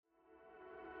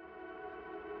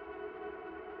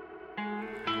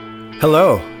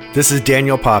Hello, this is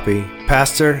Daniel Poppy,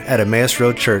 pastor at Emmaus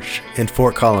Road Church in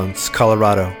Fort Collins,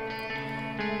 Colorado.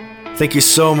 Thank you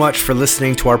so much for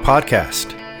listening to our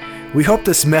podcast. We hope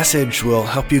this message will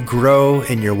help you grow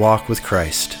in your walk with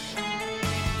Christ.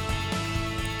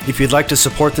 If you'd like to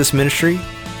support this ministry,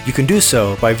 you can do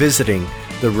so by visiting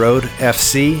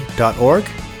theroadfc.org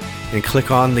and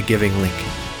click on the giving link.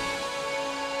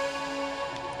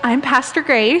 I'm Pastor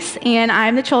Grace, and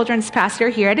I'm the children's pastor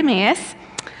here at Emmaus.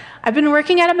 I've been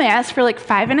working at Emmaus for like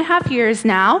 5.5 years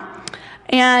now,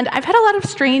 and I've had a lot of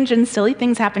strange and silly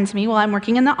things happen to me while I'm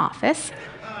working in the office.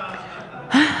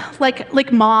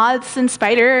 like moths and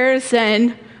spiders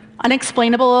and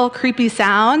unexplainable creepy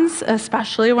sounds,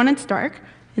 especially when it's dark.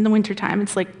 In the wintertime,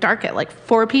 it's like dark at like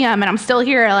 4 p.m. and I'm still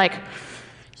here like,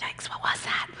 yikes, what was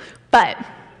that?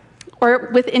 Or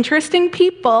with interesting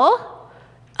people.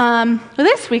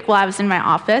 This week while I was in my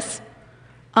office,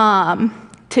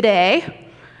 today,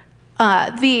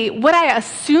 what I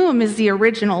assume is the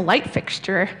original light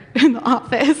fixture in the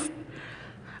office,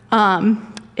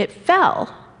 it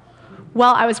fell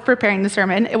while I was preparing the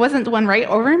sermon. It wasn't the one right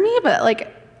over me, but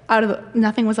like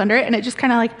nothing was under it, and it just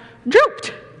kind of like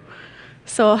drooped.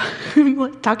 So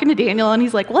I'm talking to Daniel, and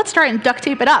he's like, well, let's try and duct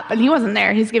tape it up. And he wasn't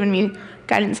there. He's giving me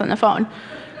guidance on the phone.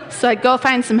 So I go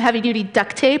find some heavy-duty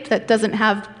duct tape that doesn't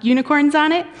have unicorns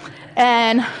on it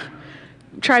and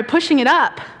try pushing it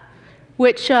up,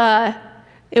 which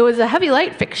it was a heavy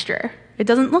light fixture. It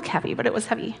doesn't look heavy, but it was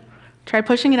heavy. Try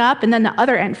pushing it up, and then the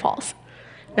other end falls.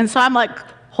 And so I'm like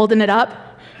holding it up,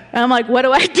 and I'm like, what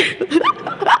do I do? I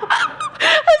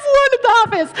was alone in the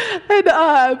office.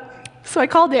 And so I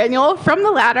called Daniel from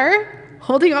the ladder,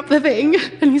 holding up the thing,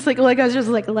 and he's like, I was just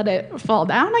like, let it fall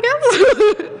down, I guess.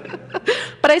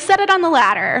 But I set it on the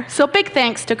ladder. So big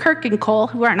thanks to Kirk and Cole,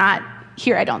 who are not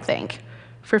here, I don't think,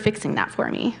 for fixing that for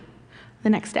me the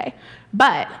next day.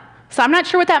 So I'm not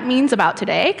sure what that means about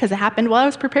today, because it happened while I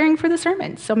was preparing for the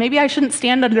sermon. So maybe I shouldn't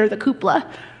stand under the cupola,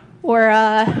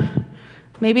 or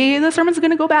maybe the sermon's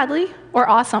going to go badly, or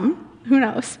awesome. Who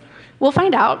knows? We'll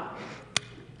find out.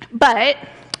 But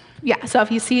yeah, so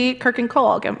if you see Kirk and Cole,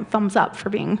 I'll give them a thumbs up for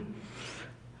being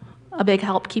a big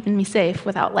help keeping me safe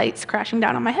without lights crashing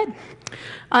down on my head.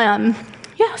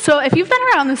 So if you've been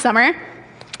around this summer,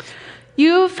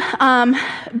 you've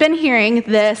been hearing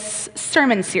this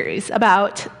sermon series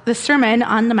about the Sermon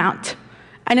on the Mount,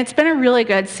 and it's been a really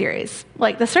good series.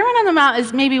 Like, the Sermon on the Mount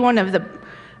is maybe one of the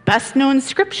best-known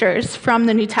scriptures from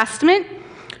the New Testament,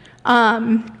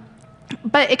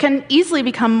 but it can easily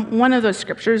become one of those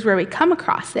scriptures where we come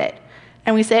across it,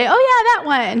 and we say, oh yeah, that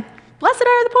one, blessed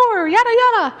are the poor, yada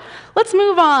yada, let's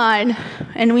move on,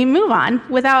 and we move on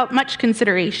without much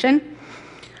consideration.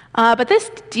 But this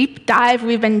deep dive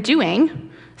we've been doing,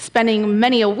 spending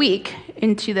many a week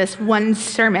into this one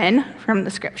sermon from the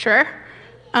scripture,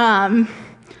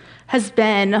 has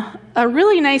been a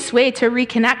really nice way to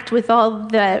reconnect with all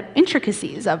the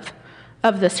intricacies of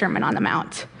the Sermon on the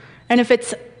Mount. And if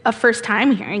it's a first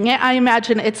time hearing it, I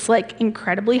imagine it's like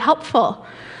incredibly helpful.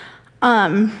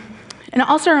 And it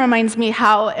also reminds me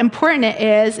how important it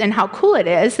is and how cool it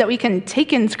is that we can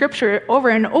take in scripture over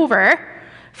and over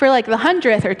for like the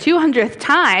 100th or 200th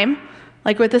time,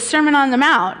 like with the Sermon on the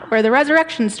Mount, or the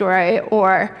resurrection story,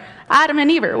 or Adam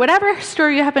and Eve, or whatever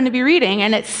story you happen to be reading,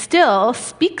 and it still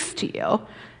speaks to you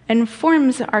and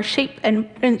forms our shape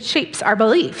and shapes our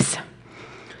beliefs.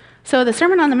 So the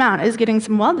Sermon on the Mount is getting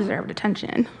some well-deserved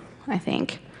attention, I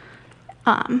think,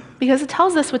 because it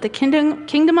tells us what the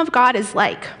kingdom of God is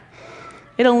like.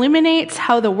 It illuminates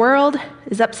how the world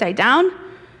is upside down,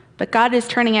 but God is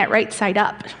turning it right side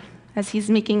up as he's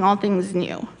making all things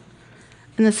new.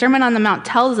 And the Sermon on the Mount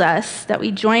tells us that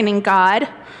we join in God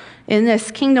in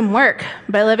this kingdom work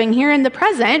by living here in the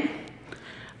present,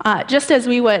 just as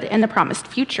we would in the promised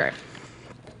future.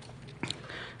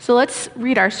 So let's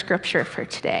read our scripture for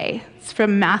today. It's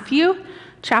from Matthew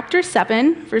chapter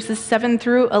 7, verses 7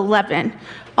 through 11.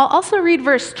 I'll also read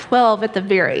verse 12 at the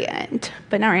very end,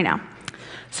 but not right now.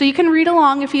 So you can read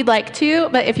along if you'd like to,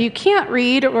 but if you can't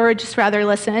read or just rather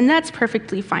listen, that's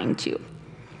perfectly fine too.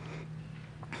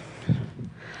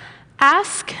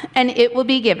 Ask, and it will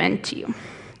be given to you.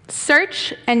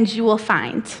 Search, and you will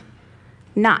find.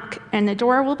 Knock, and the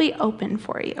door will be open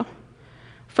for you.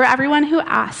 For everyone who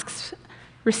asks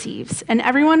receives, and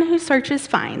everyone who searches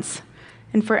finds,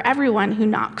 and for everyone who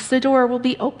knocks, the door will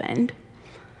be opened.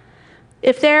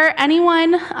 If there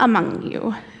anyone among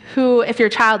you who, if your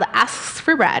child asks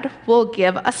for bread, will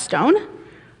give a stone,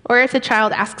 or if the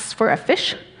child asks for a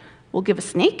fish, will give a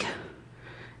snake?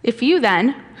 If you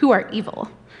then, who are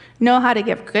evil, know how to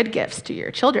give good gifts to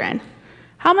your children,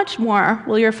 how much more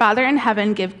will your Father in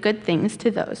heaven give good things to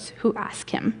those who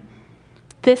ask him?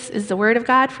 This is the word of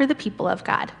God for the people of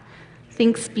God.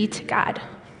 Thanks be to God.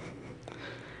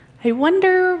 I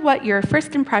wonder what your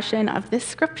first impression of this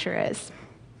scripture is.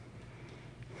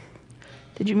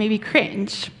 Did you maybe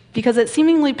cringe? Because it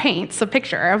seemingly paints a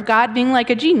picture of God being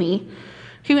like a genie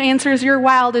who answers your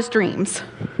wildest dreams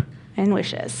and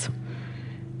wishes.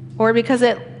 Or because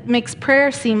it makes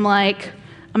prayer seem like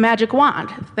a magic wand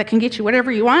that can get you whatever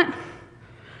you want.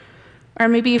 Or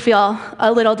maybe you feel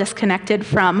a little disconnected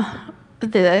from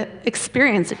the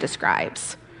experience it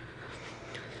describes.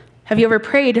 Have you ever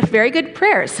prayed very good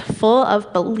prayers full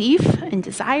of belief and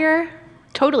desire,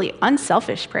 totally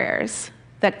unselfish prayers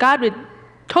that God would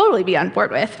totally be on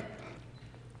board with,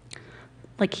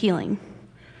 like healing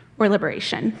or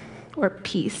liberation or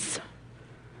peace,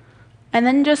 and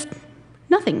then just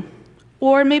nothing,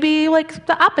 or maybe like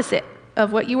the opposite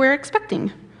of what you were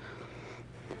expecting?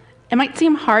 It might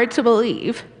seem hard to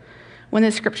believe when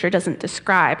the scripture doesn't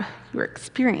describe your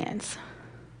experience.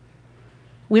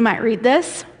 We might read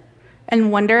this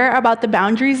and wonder about the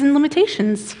boundaries and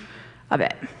limitations of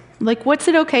it. Like, what's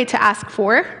it okay to ask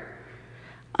for?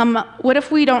 What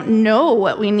if we don't know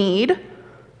what we need?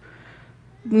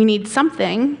 We need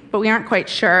something, but we aren't quite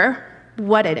sure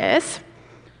what it is.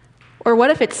 Or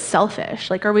what if it's selfish?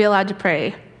 Like, are we allowed to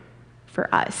pray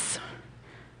for us?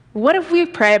 What if we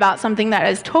pray about something that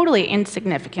is totally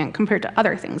insignificant compared to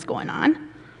other things going on?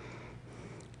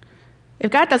 If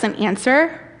God doesn't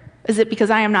answer, is it because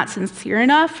I am not sincere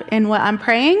enough in what I'm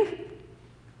praying?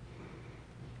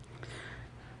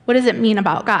 What does it mean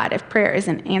about God if prayer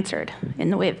isn't answered in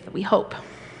the way that we hope?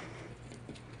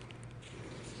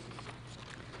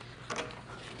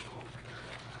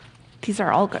 These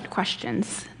are all good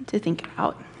questions to think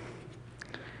about.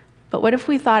 But what if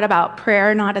we thought about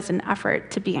prayer not as an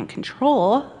effort to be in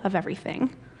control of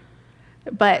everything,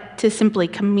 but to simply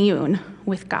commune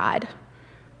with God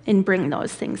and bring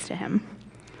those things to him?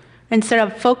 Instead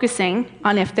of focusing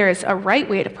on if there's a right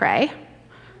way to pray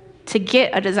to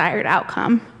get a desired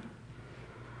outcome,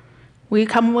 we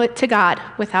come to God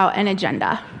without an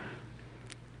agenda,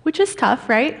 which is tough,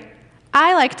 right?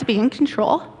 I like to be in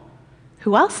control.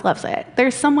 Who else loves it?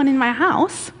 There's someone in my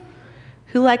house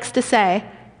who likes to say,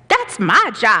 "That's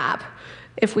my job,"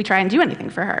 if we try and do anything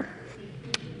for her.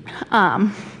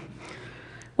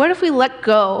 What if we let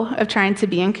go of trying to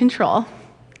be in control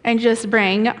and just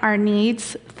bring our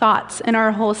needs, thoughts, and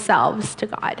our whole selves to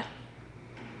God?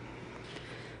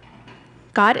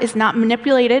 God is not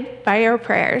manipulated by our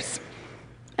prayers,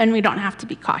 and we don't have to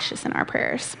be cautious in our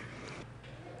prayers.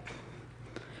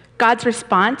 God's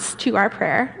response to our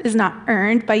prayer is not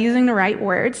earned by using the right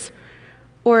words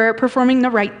or performing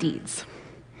the right deeds.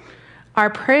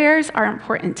 Our prayers are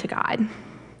important to God, and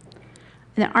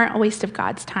they aren't a waste of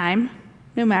God's time,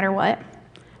 no matter what.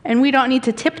 And we don't need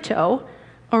to tiptoe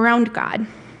around God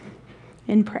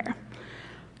in prayer.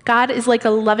 God is like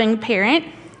a loving parent.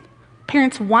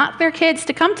 Parents want their kids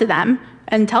to come to them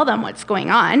and tell them what's going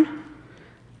on,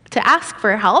 to ask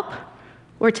for help,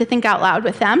 or to think out loud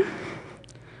with them.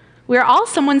 We're all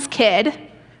someone's kid,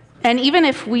 and even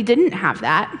if we didn't have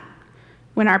that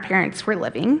when our parents were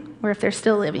living, or if they're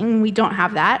still living, we don't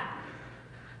have that,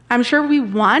 I'm sure we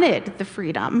wanted the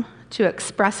freedom to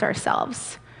express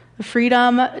ourselves, the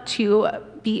freedom to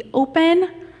be open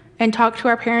and talk to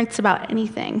our parents about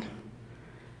anything.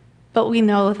 But we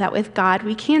know that with God,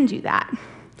 we can do that.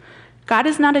 God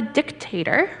is not a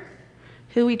dictator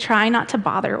who we try not to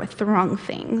bother with the wrong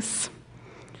things.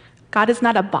 God is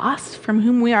not a boss from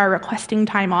whom we are requesting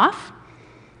time off.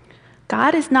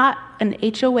 God is not an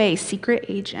HOA secret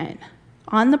agent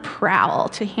on the prowl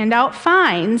to hand out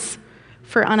fines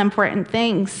for unimportant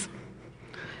things.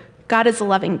 God is a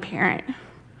loving parent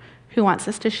who wants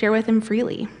us to share with him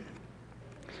freely.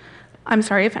 I'm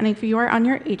sorry if any of you are on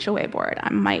your HOA board. I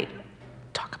might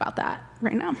talk about that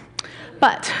right now.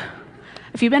 But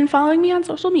if you've been following me on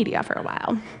social media for a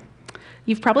while,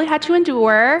 you've probably had to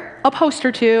endure a post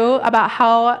or two about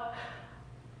how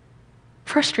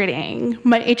frustrating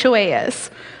my HOA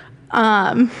is.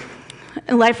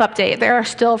 Life update, they are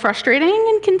still frustrating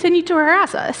and continue to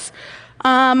harass us.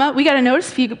 We got a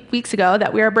notice a few weeks ago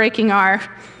that we are breaking our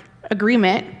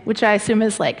agreement, which I assume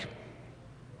is like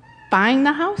buying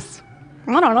the house?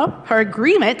 I don't know, our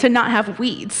agreement to not have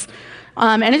weeds.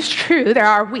 And it's true, there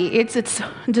are weeds. It's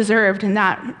deserved in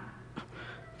that,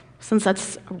 since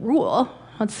that's a rule.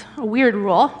 That's a weird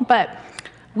rule, but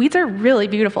weeds are really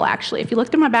beautiful, actually. If you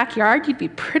looked in my backyard, you'd be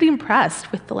pretty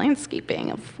impressed with the landscaping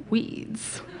of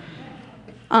weeds.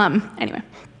 Anyway,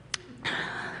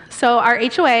 so our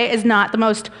HOA is not the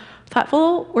most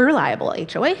thoughtful or reliable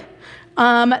HOA.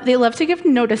 They love to give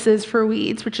notices for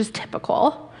weeds, which is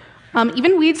typical.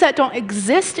 Even weeds that don't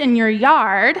exist in your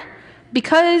yard,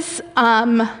 because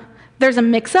there's a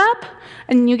mix-up,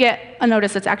 and you get a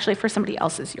notice that's actually for somebody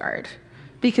else's yard,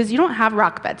 because you don't have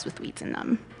rock beds with weeds in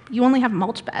them. You only have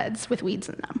mulch beds with weeds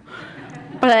in them.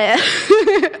 But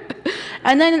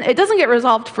and then it doesn't get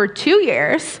resolved for 2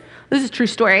 years. This is a true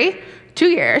story. 2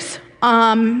 years.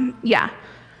 And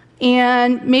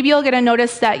maybe you'll get a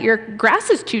notice that your grass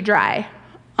is too dry.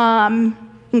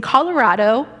 In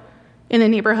Colorado, in a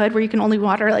neighborhood where you can only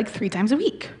water like 3 times a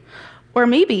week. Or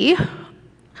maybe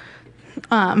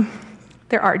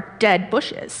there are dead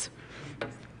bushes,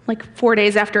 like 4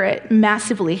 days after it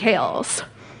massively hails,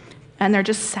 and they're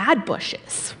just sad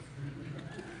bushes.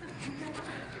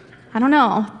 I don't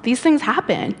know. These things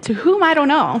happen. To whom, I don't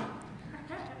know.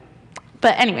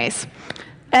 But anyways,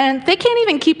 and they can't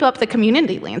even keep up the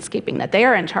community landscaping that they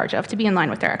are in charge of to be in line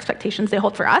with their expectations they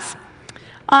hold for us.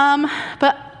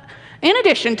 But in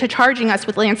addition to charging us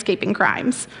with landscaping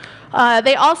crimes,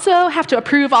 they also have to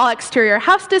approve all exterior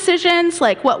house decisions,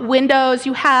 like what windows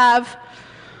you have,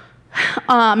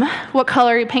 what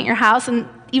color you paint your house, and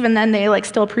even then they like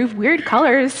still approve weird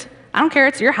colors. I don't care,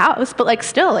 it's your house, but like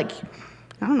still, like,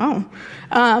 I don't know.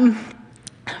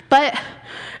 But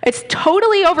it's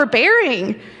totally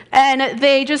overbearing, and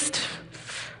they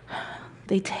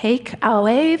take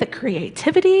away the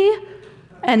creativity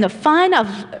and the fun of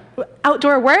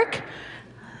outdoor work.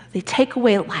 They take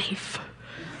away life.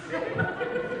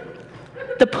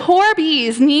 The poor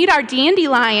bees need our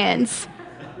dandelions,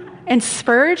 and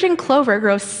spurge and clover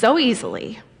grow so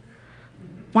easily.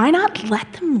 Why not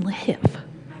let them live?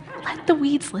 Let the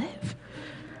weeds live.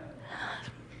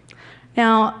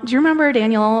 Now, do you remember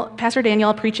Pastor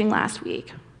Daniel preaching last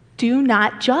week? Do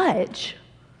not judge.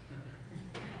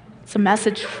 It's a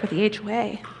message for the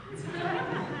HOA.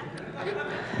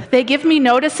 They give me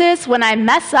notices when I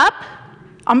mess up.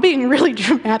 I'm being really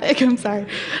dramatic, I'm sorry.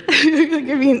 They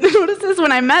give me notices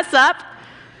when I mess up.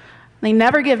 They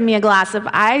never give me a glass of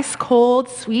ice cold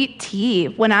sweet tea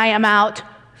when I am out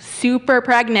super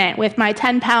pregnant with my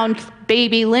 10-pound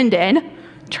baby Lyndon,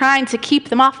 trying to keep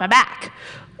them off my back.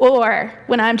 Or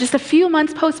when I'm just a few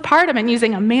months postpartum and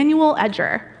using a manual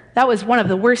edger. That was one of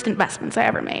the worst investments I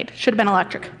ever made. Should have been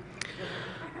electric.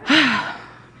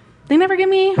 They never give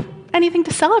me anything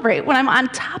to celebrate when I'm on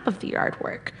top of the yard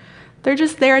work. They're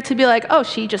just there to be like, oh,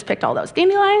 she just picked all those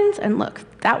dandelions, and look,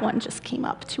 that one just came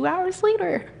up 2 hours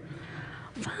later.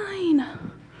 Fine.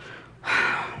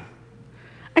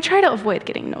 I try to avoid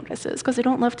getting notices because I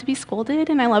don't love to be scolded,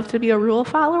 and I love to be a rule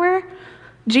follower.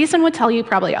 Jason would tell you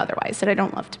probably otherwise, that I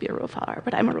don't love to be a rule follower,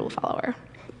 but I'm a rule follower.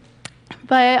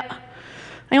 But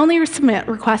I only submit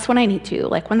requests when I need to,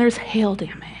 like when there's hail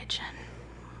damage and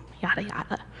yada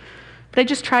yada. But I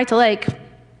just try to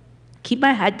keep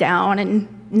my head down and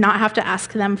not have to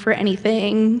ask them for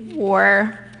anything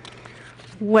or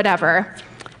whatever.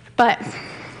 But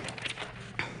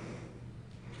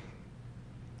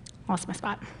lost my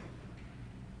spot.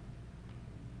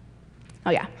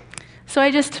 Oh yeah. So I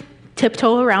just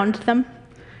tiptoe around them,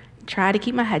 try to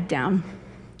keep my head down.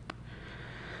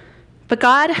 But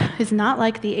God is not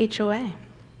like the HOA.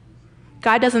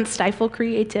 God doesn't stifle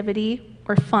creativity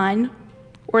or fun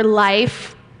or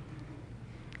life.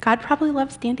 God probably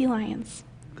loves dandelions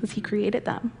because he created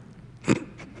them.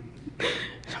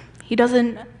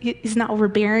 He's not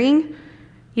overbearing.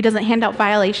 He doesn't hand out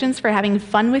violations for having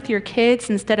fun with your kids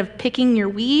instead of picking your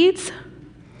weeds.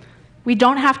 We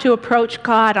don't have to approach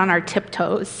God on our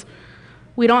tiptoes.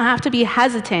 We don't have to be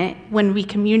hesitant when we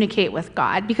communicate with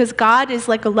God because God is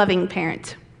like a loving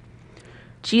parent.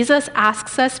 Jesus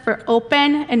asks us for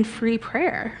open and free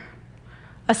prayer,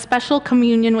 a special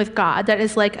communion with God that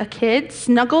is like a kid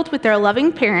snuggled with their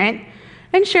loving parent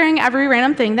and sharing every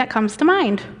random thing that comes to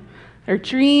mind. Their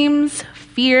dreams,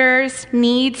 fears,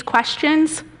 needs,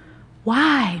 questions.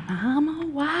 Why, Mama?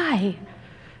 Why?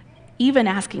 Even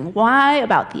asking why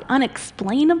about the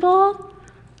unexplainable.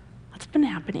 That's been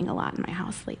happening a lot in my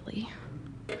house lately.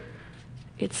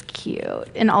 It's cute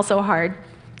and also hard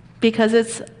because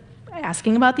it's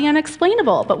asking about the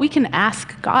unexplainable, but we can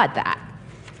ask God that.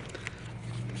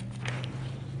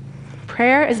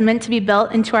 Prayer is meant to be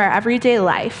built into our everyday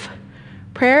life.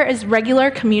 Prayer is regular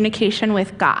communication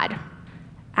with God.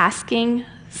 Asking,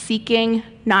 seeking,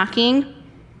 knocking.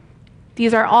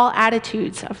 These are all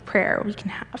attitudes of prayer we can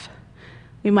have.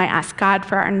 We might ask God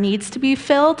for our needs to be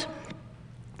filled.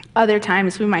 Other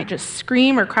times we might just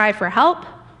scream or cry for help,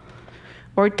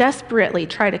 or desperately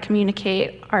try to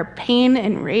communicate our pain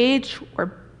and rage,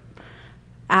 or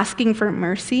asking for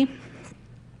mercy.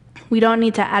 We don't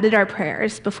need to edit our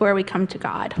prayers before we come to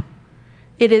God.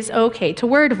 It is okay to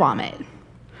word vomit.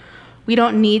 We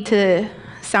don't need to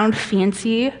sound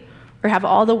fancy or have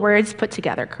all the words put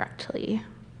together correctly.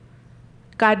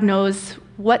 God knows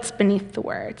what's beneath the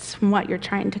words and what you're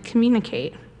trying to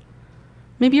communicate.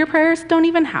 Maybe your prayers don't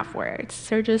even have words,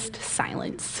 they're just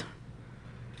silence.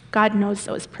 God knows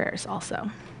those prayers also.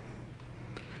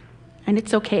 And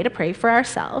it's okay to pray for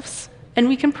ourselves, and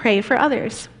we can pray for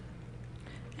others.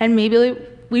 And maybe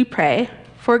we pray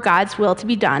for God's will to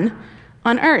be done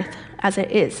on earth as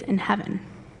it is in heaven.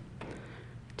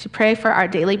 To pray for our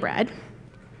daily bread,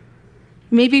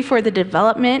 maybe for the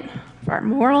development of our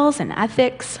morals and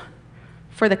ethics,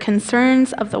 for the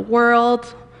concerns of the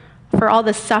world, for all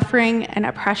the suffering and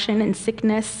oppression and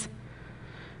sickness.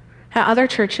 At other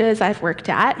churches I've worked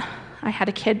at, I had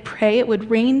a kid pray it would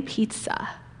rain pizza.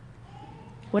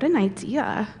 What an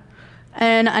idea.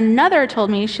 And another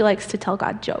told me she likes to tell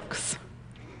God jokes.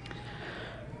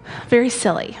 Very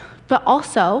silly, but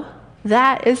also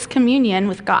that is communion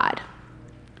with God.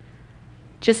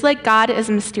 Just like God is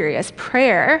mysterious,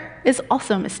 prayer is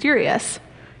also mysterious,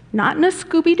 not in a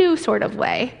Scooby-Doo sort of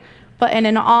way, but in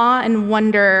an awe and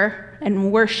wonder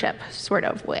and worship sort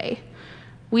of way.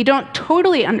 We don't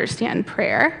totally understand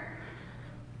prayer,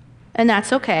 and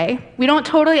that's okay. We don't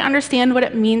totally understand what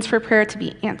it means for prayer to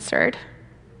be answered,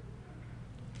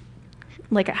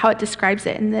 like how it describes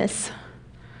it in this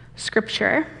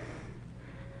scripture.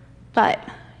 But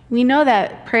we know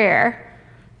that prayer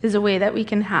is a way that we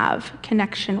can have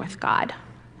connection with God.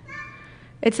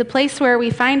 It's a place where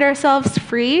we find ourselves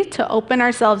free to open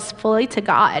ourselves fully to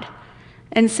God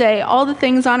and say all the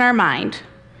things on our mind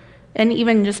and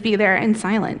even just be there in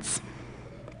silence.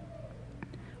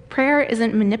 Prayer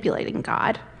isn't manipulating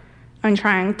God and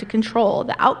trying to control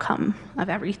the outcome of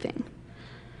everything.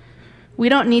 We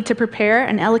don't need to prepare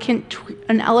an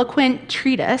eloquent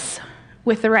treatise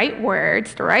with the right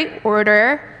words, the right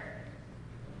order,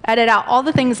 edit out all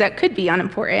the things that could be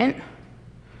unimportant.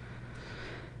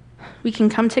 We can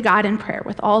come to God in prayer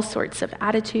with all sorts of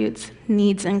attitudes,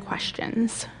 needs, and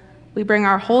questions. We bring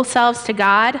our whole selves to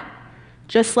God,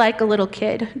 just like a little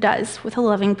kid does with a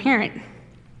loving parent.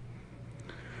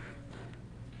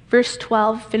 Verse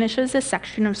 12 finishes this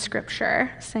section of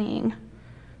scripture saying,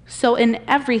 "So in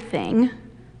everything,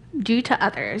 do to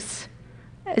others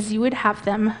as you would have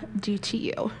them do to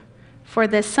you. For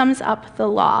this sums up the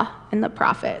law and the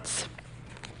prophets."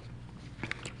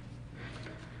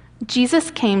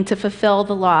 Jesus came to fulfill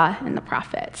the law and the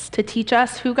prophets, to teach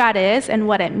us who God is and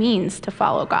what it means to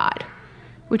follow God,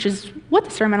 which is what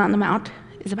the Sermon on the Mount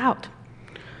is about.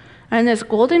 And this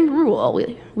golden rule,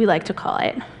 we like to call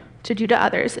it, to do to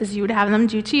others as you would have them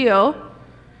do to you,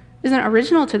 isn't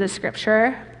original to the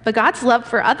scripture, but God's love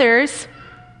for others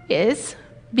is.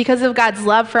 Because of God's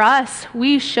love for us,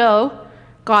 we show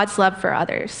God's love for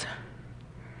others.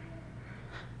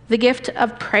 The gift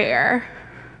of prayer,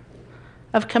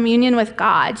 of communion with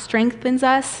God, strengthens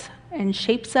us and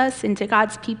shapes us into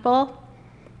God's people.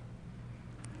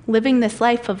 Living this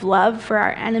life of love for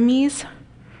our enemies,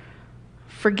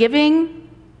 forgiving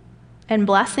and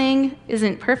blessing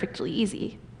isn't perfectly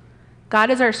easy. God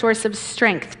is our source of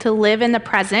strength to live in the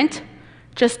present,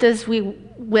 just as we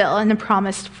will in the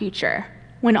promised future,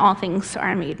 when all things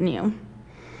are made new.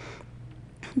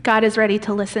 God is ready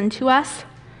to listen to us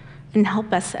and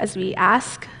help us as we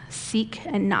ask, seek,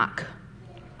 and knock.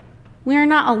 We are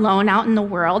not alone out in the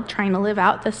world trying to live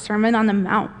out the Sermon on the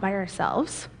Mount by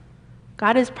ourselves.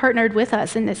 God has partnered with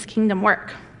us in this kingdom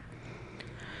work.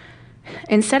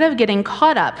 Instead of getting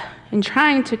caught up in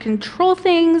trying to control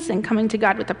things and coming to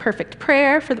God with a perfect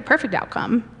prayer for the perfect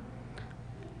outcome,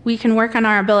 we can work on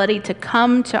our ability to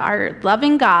come to our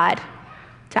loving God,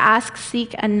 to ask,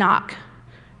 seek, and knock,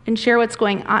 and share what's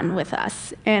going on with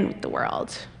us and with the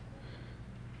world.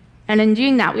 And in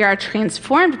doing that, we are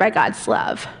transformed by God's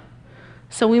love,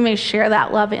 so we may share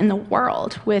that love in the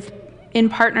world in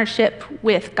partnership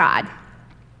with God.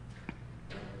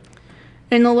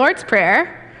 In the Lord's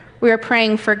Prayer, we are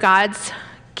praying for God's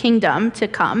kingdom to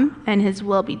come and his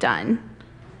will be done.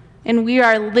 And we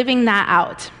are living that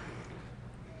out.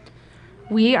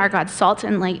 We are God's salt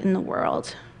and light in the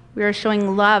world. We are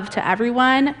showing love to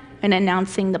everyone and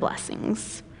announcing the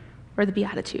blessings or the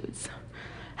Beatitudes.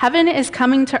 Heaven is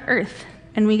coming to earth,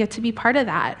 and we get to be part of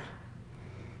that.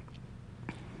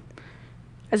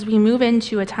 As we move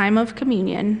into a time of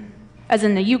communion, as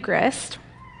in the Eucharist,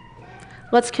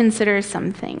 let's consider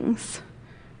some things.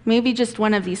 Maybe just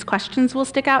one of these questions will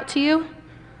stick out to you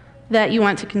that you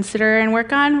want to consider and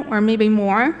work on, or maybe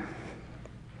more.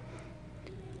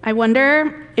 I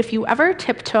wonder if you ever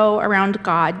tiptoe around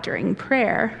God during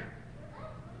prayer.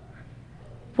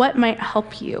 What might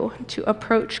help you to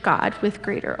approach God with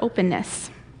greater openness?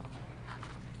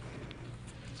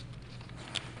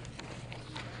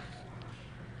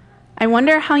 I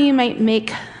wonder how you might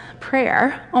make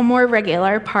prayer a more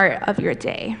regular part of your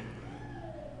day.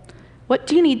 What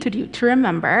do you need to do to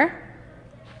remember?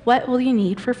 What will you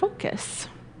need for focus?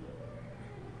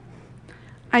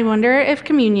 I wonder if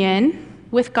communion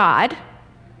with God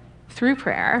through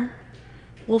prayer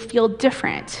will feel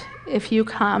different if you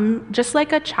come just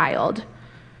like a child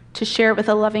to share with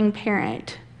a loving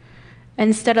parent,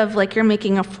 instead of like you're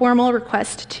making a formal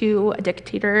request to a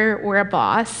dictator or a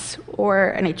boss or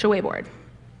an HOA board.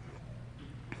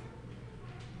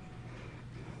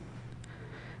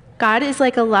 God is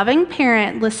like a loving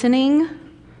parent listening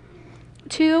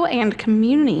to and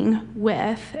communing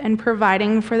with and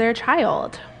providing for their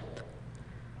child.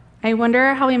 I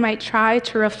wonder how we might try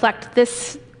to reflect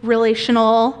this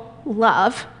relational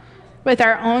love with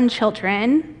our own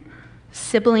children,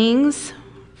 siblings,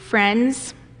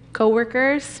 friends,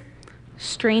 coworkers,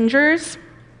 strangers.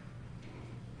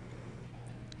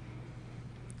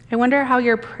 I wonder how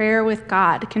your prayer with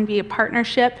God can be a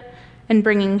partnership in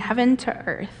bringing heaven to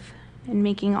earth and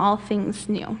making all things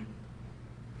new.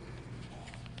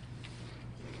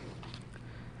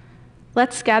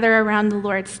 Let's gather around the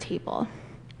Lord's table.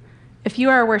 If you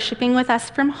are worshiping with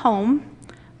us from home,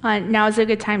 now is a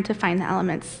good time to find the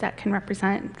elements that can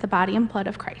represent the body and blood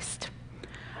of Christ.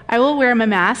 I will wear my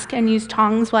mask and use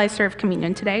tongs while I serve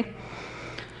communion today.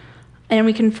 And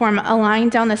we can form a line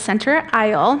down the center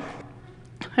aisle.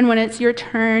 And when it's your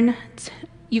turn,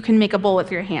 you can make a bowl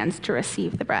with your hands to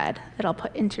receive the bread that I'll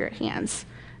put into your hands.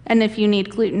 And if you need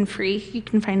gluten-free, you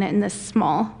can find it in this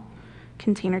small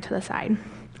container to the side.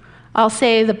 I'll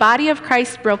say, the body of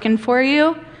Christ broken for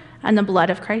you, and the blood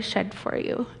of Christ shed for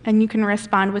you. And you can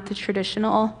respond with the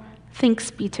traditional, thanks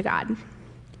be to God.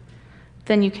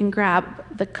 Then you can grab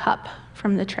the cup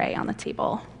from the tray on the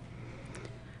table.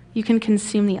 You can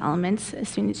consume the elements as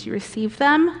soon as you receive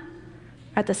them,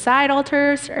 at the side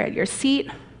altars or at your seat.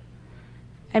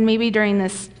 And maybe during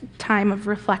this time of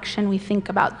reflection, we think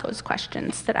about those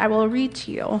questions that I will read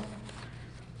to you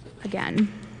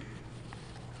again.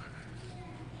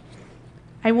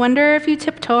 I wonder if you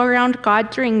tiptoe around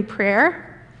God during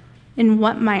prayer and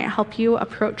what might help you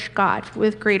approach God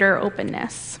with greater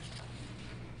openness.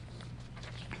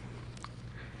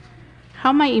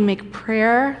 How might you make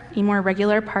prayer a more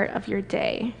regular part of your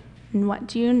day? And what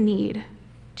do you need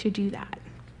to do that?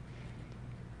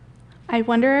 I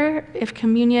wonder if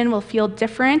communion will feel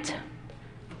different,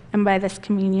 and by this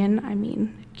communion, I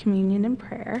mean communion and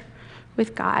prayer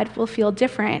with God will feel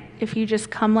different if you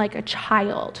just come like a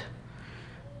child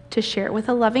to share with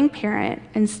a loving parent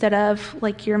instead of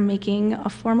like you're making a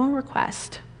formal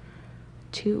request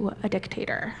to a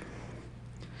dictator.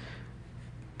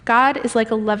 God is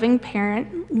like a loving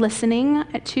parent listening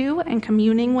to and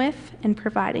communing with and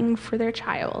providing for their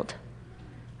child.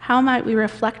 How might we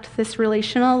reflect this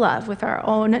relational love with our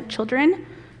own children,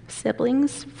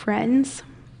 siblings, friends,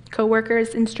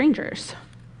 coworkers, and strangers?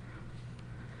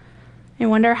 I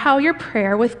wonder how your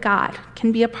prayer with God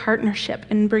can be a partnership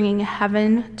in bringing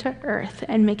heaven to earth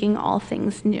and making all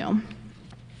things new.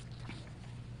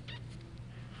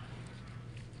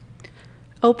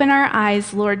 Open our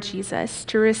eyes, Lord Jesus,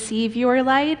 to receive your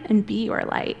light and be your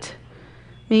light.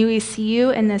 May we see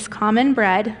you in this common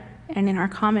bread and in our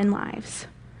common lives,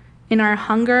 in our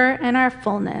hunger and our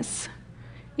fullness,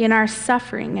 in our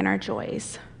suffering and our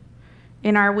joys,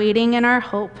 in our waiting and our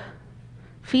hope.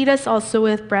 Feed us also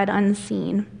with bread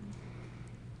unseen.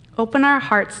 Open our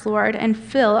hearts, Lord, and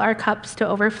fill our cups to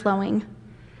overflowing.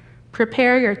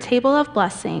 Prepare your table of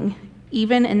blessing,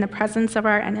 even in the presence of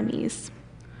our enemies.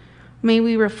 May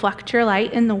we reflect your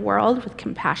light in the world with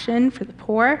compassion for the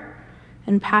poor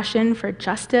and passion for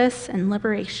justice and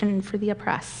liberation for the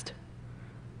oppressed.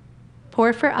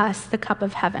 Pour for us the cup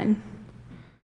of heaven.